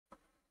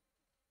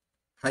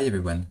Hi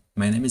everyone,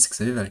 my name is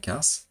Xavier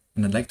Valcarce,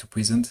 and I'd like to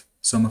present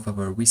some of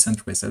our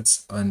recent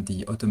results on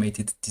the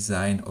automated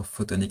design of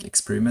photonic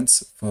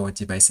experiments for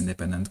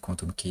device-independent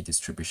quantum key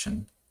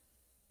distribution.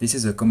 This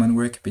is a common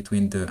work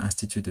between the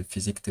Institut de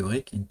Physique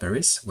Thorique in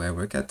Paris, where I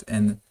work at,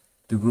 and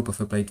the group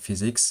of applied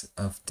physics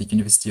of the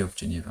University of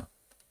Geneva.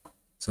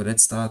 So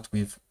let's start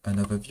with an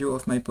overview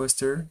of my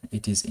poster.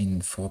 It is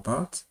in 4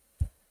 parts.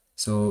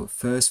 So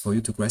first, for you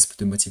to grasp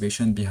the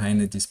motivation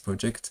behind this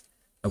project,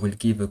 I will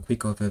give a quick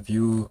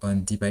overview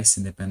on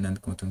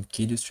device-independent quantum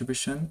key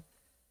distribution,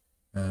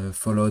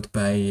 followed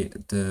by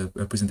the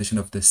representation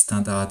of the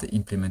standard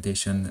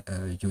implementation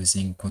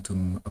using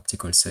quantum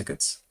optical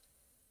circuits.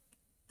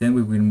 Then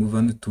we will move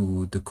on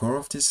to the core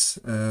of this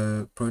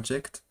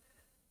project,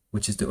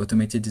 which is the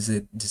automated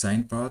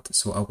design part.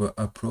 So our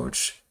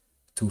approach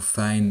to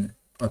find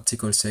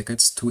optical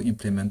circuits to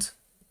implement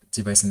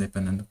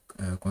device-independent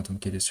quantum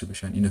key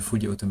distribution in a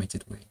fully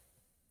automated way.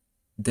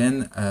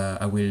 Then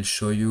I will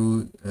show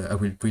you, I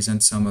will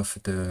present some of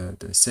the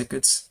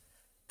circuits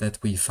that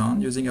we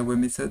found using our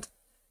method,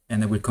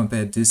 and I will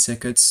compare these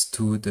circuits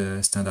to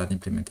the standard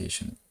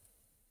implementation.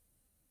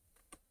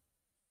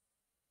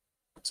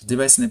 So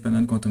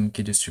device-independent quantum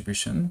key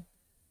distribution.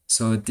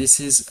 So this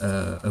is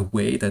a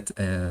way that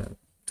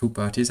two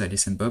parties,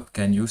 Alice and Bob,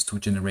 can use to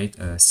generate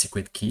a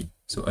secret key,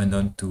 so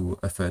unknown to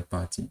a third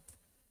party.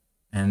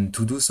 And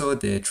to do so,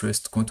 they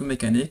trust quantum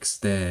mechanics,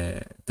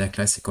 their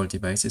classical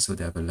devices, so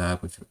they have a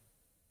lab with a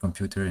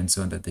computer and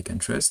so on that they can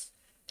trust.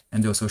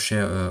 And they also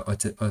share an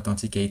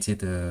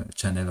authenticated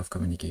channel of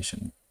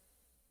communication.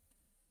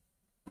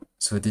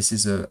 So this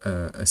is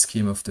a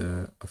scheme of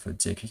a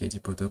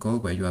DIQKD protocol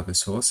where you have a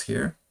source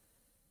here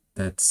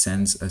that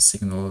sends a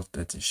signal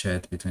that is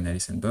shared between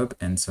Alice and Bob,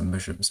 and some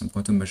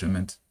quantum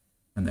measurement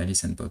on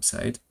Alice and Bob's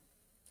side.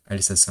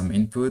 Alice has some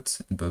input,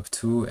 and Bob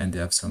too, and they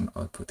have some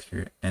output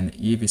here. And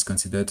Eve is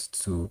considered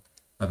to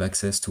have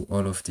access to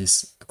all of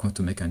this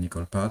quantum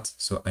mechanical part.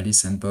 So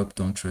Alice and Bob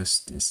don't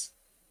trust this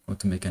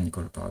quantum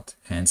mechanical part,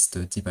 hence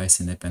the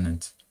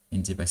device-independent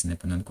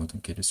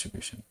quantum key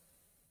distribution.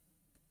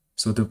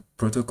 So the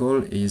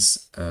protocol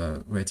is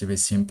relatively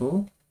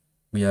simple.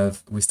 We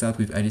start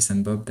with Alice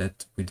and Bob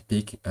that will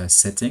pick a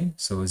setting,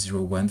 so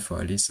 0, 1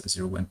 for Alice,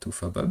 0, 1, 2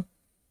 for Bob.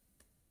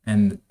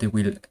 And they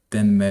will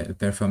then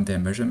perform their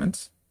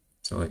measurements.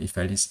 So if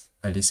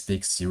Alice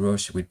picks 0,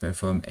 she will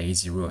perform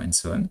A0 and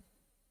so on.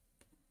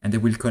 And they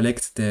will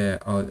collect their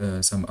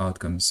some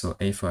outcomes, so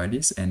A for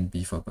Alice and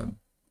B for Bob.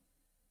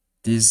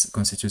 These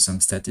constitute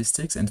some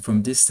statistics, and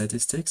from these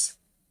statistics,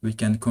 we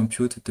can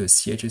compute the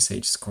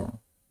CHSH score.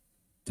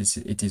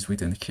 It is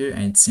written here,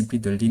 and it's simply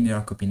the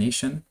linear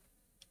combination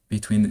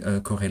between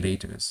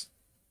correlators.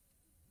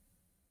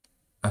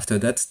 After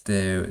that,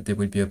 there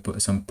will be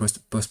some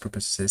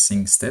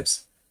post-processing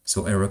steps,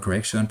 so error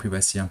correction,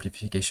 privacy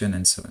amplification,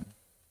 and so on.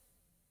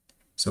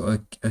 So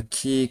a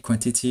key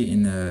quantity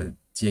in a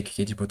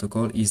DIQKD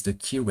protocol is the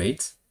key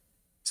rate.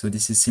 So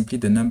this is simply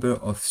the number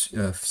of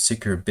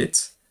secure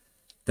bits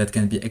that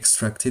can be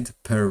extracted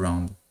per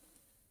round.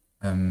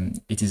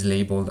 It is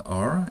labeled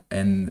R,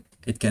 and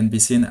it can be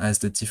seen as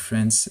the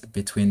difference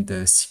between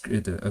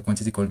a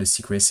quantity called the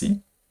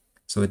secrecy.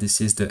 So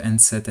this is the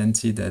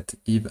uncertainty that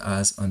Eve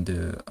has on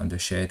the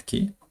shared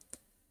key,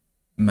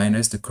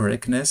 minus the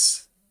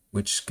correctness,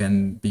 which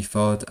can be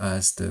thought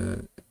as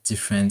the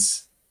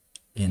difference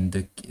in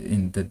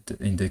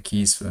the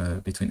keys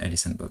between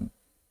Alice and Bob.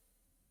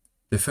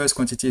 The first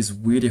quantity is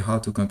really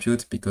hard to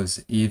compute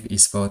because Eve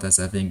is thought as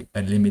having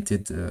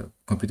unlimited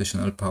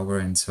computational power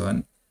and so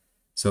on.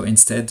 So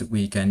instead,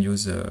 we can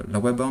use a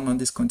lower bound on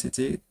this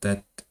quantity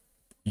that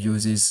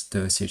uses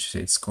the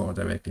CHSH score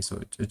directly,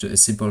 so a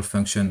simple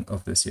function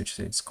of the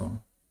CHSH score.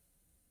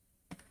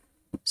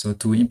 So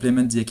to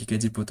implement the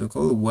DIQKD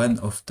protocol, one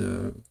of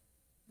the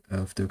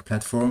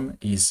platform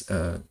is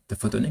the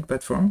photonic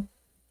platform.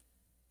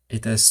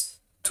 It has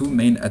two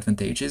main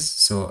advantages.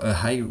 So a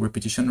high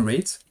repetition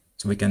rate,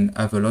 so we can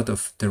have a lot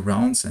of the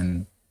rounds,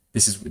 and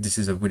this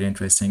is a really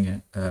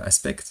interesting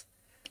aspect.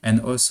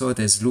 And also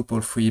there's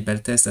loophole-free bell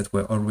tests that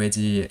were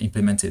already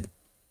implemented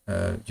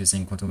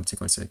using quantum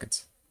optical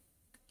circuits.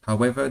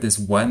 However, there's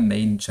one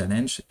main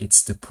challenge.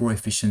 It's the poor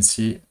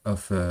efficiency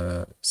of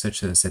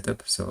such a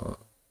setup, so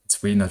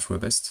it's really not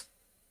robust.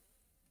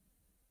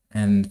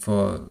 And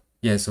for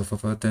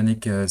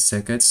photonic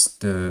circuits,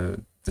 the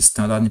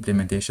standard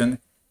implementation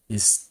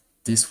is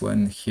this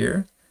one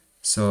here.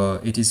 So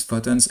it is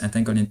photons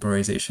entangled in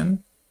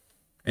polarization.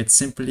 It's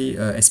simply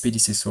a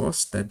SPDC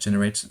source that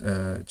generates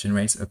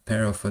a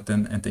pair of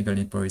photon entangled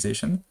in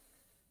polarization.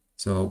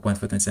 So one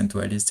photon is sent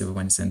to Alice, the other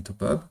one is sent to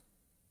Bob.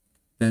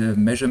 The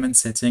measurement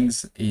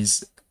settings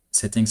is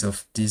settings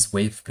of this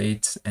wave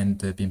plate and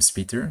the beam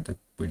splitter that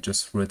will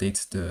just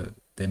rotate the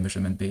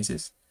measurement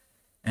basis.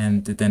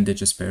 And then they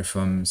just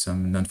perform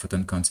some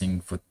non-photon counting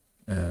for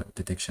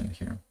detection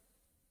here.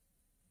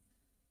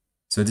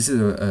 So this is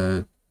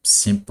a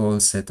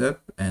simple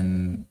setup,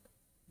 and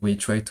we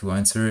try to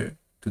answer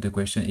to the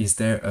question, is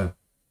there a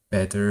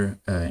better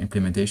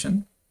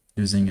implementation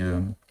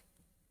using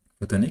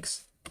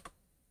photonics?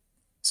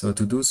 So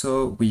to do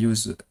so, we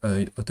use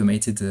an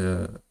automated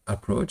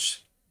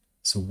approach.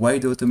 So why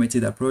the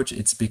automated approach?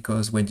 It's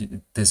because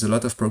there's a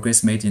lot of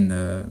progress made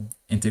in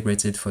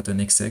integrated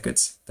photonic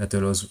circuits that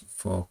allows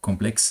for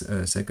complex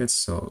circuits.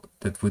 So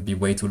that would be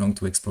way too long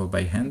to explore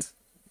by hand.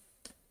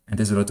 And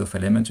there's a lot of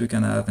elements we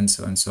can have and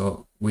so on.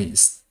 So we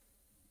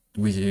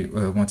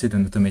wanted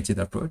an automated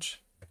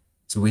approach.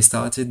 So we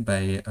started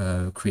by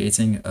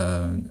creating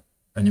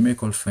a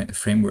numerical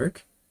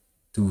framework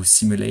to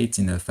simulate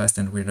in a fast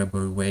and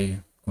reliable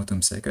way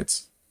quantum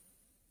circuits.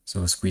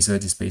 So squeezer,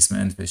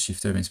 displacement, phase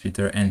shifter, and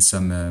splitter, and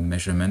some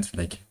measurement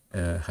like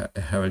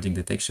heralding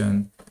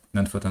detection,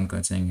 non-photon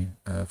counting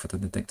photon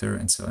detector,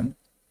 and so on.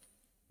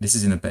 This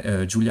is in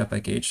a Julia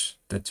package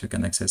that you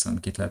can access on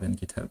GitLab and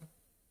GitHub.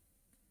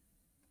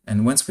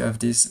 And once we have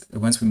this,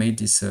 once we made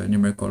this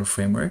numerical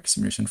framework,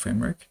 simulation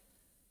framework,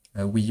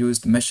 we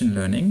used machine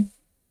learning.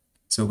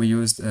 So we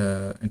used,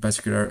 in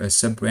particular, a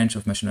sub-branch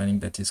of machine learning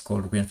that is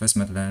called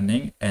reinforcement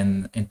learning,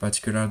 and in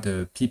particular,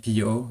 the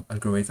PPO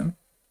algorithm.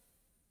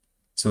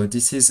 So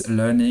this is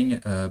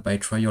learning by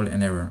trial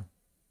and error.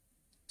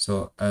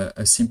 So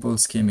a simple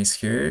scheme is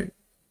here.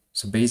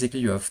 So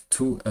basically, you have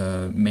two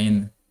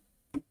main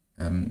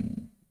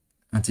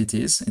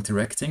entities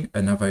interacting,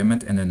 an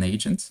environment and an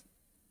agent.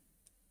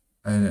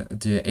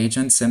 The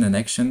agent sends an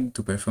action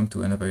to perform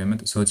to an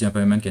environment. So the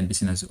environment can be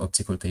seen as an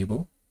optical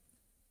table.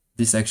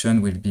 This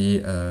action will be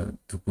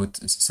to put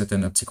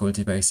certain optical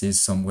devices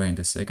somewhere in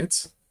the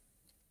circuits.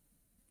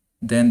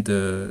 Then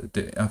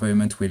the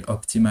environment will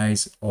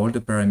optimize all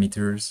the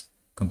parameters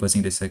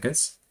composing the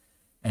circuits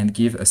and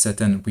give a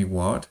certain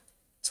reward.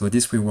 So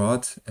this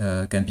reward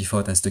can be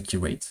thought as the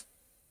Qcrypt,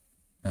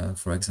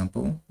 for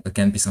example. It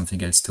can be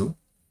something else too.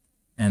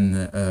 And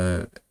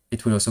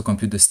it will also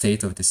compute the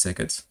state of the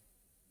circuit.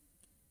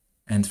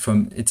 And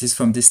it is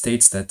from these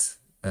states that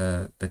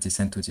is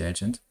sent to the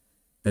agent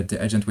that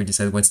the agent will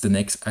decide what's the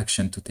next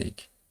action to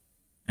take.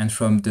 And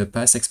from the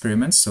past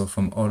experiments, so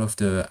from all of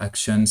the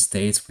action,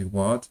 states,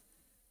 reward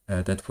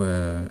that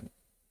were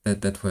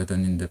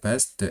done in the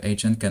past, the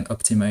agent can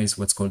optimize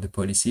what's called the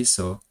policy,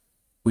 so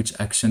which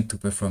action to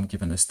perform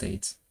given a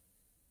state.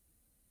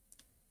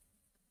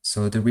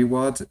 So the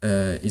reward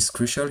is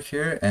crucial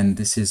here, and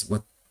this is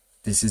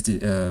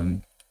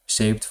the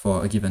shaped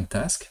for a given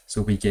task.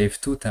 So we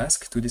gave two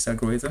tasks to this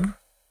algorithm.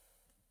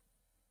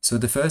 So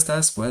the first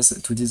task was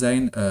to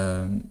design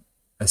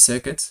a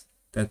circuit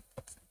that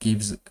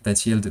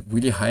yield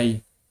really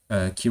high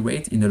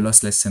Qcrypt in a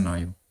lossless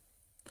scenario.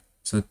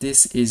 So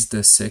this is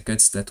the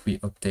circuits that we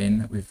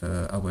obtain with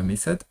our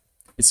method.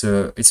 It's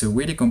a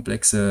really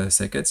complex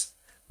circuit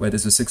where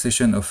there's a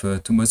succession of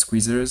two-mode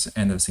squeezers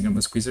and a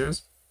single-mode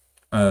squeezers.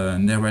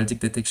 Heraldic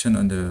detection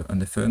on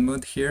the third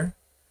mode here.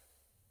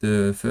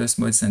 The first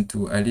mode is sent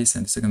to Alice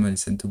and the second mode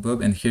is sent to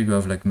Bob. And here you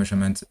have like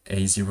measurement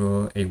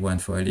A0,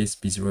 A1 for Alice,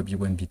 B0,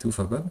 B1, B2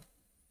 for Bob.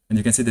 And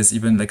you can see there's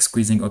even like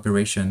squeezing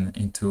operation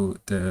into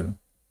the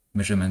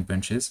measurement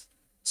branches.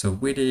 So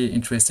really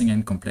interesting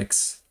and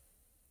complex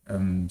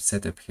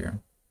setup here.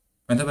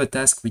 Another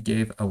task we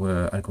gave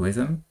our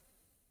algorithm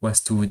was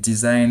to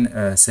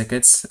design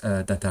circuits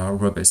that are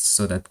robust,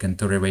 so that can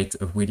tolerate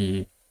a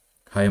really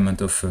high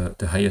amount of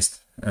the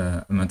highest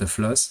amount of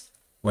loss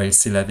while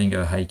still having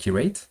a high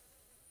Qcrypt.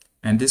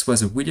 And this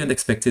was a really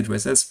unexpected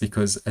result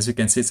because, as you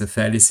can see, it's a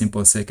fairly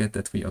simple circuit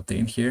that we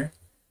obtained here,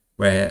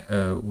 where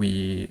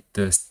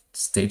the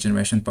state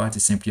generation part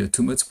is simply a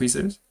two-mode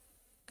squeezer,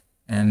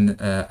 and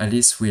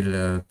Alice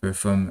will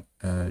perform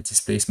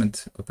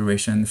displacement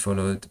operation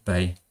followed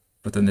by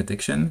photon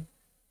detection.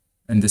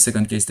 In the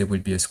second case, there will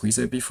be a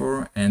squeezer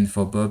before, and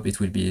for Bob, it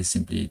will be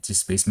simply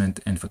displacement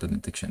and photon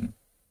detection.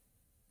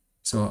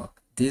 So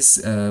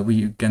this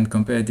we can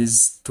compare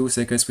these two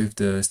circuits with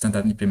the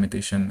standard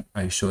implementation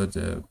I showed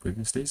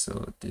previously.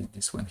 So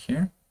this one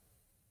here.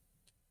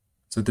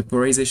 So the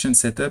polarization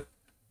setup,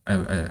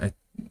 I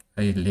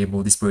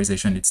label this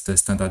polarization. It's the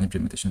standard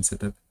implementation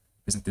setup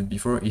presented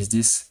before. Is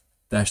this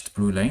dashed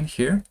blue line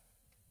here?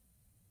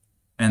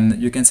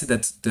 And you can see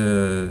that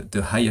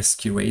the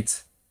highest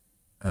Qcrypt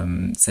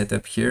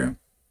setup here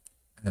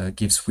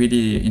gives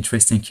really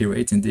interesting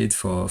Qcrypt indeed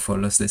for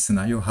lossless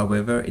scenario.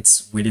 However,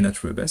 it's really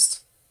not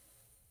robust.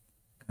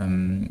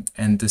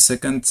 And the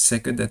second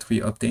circuit that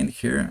we obtained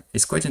here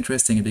is quite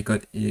interesting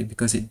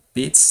because it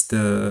beats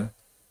the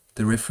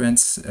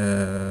reference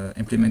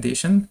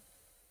implementation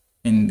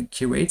in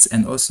Qcrypts,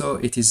 and also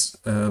it is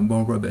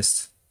more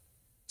robust.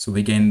 So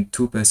we gain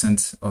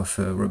 2%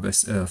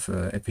 of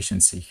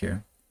efficiency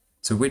here.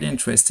 So really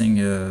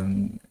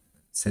interesting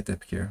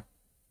setup here.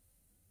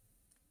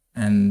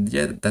 And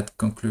yeah, that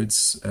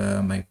concludes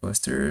my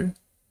poster.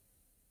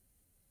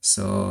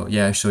 So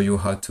yeah, I show you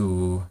how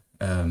to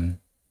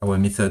our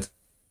method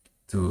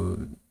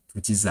to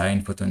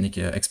design photonic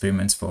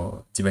experiments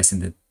for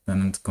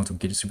device-independent quantum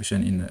key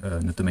distribution in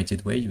an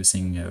automated way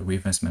using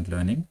reinforcement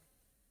learning.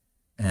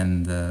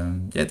 And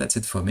yeah, that's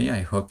it for me.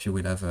 I hope you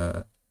will have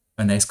a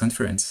nice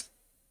conference.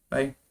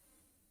 Bye.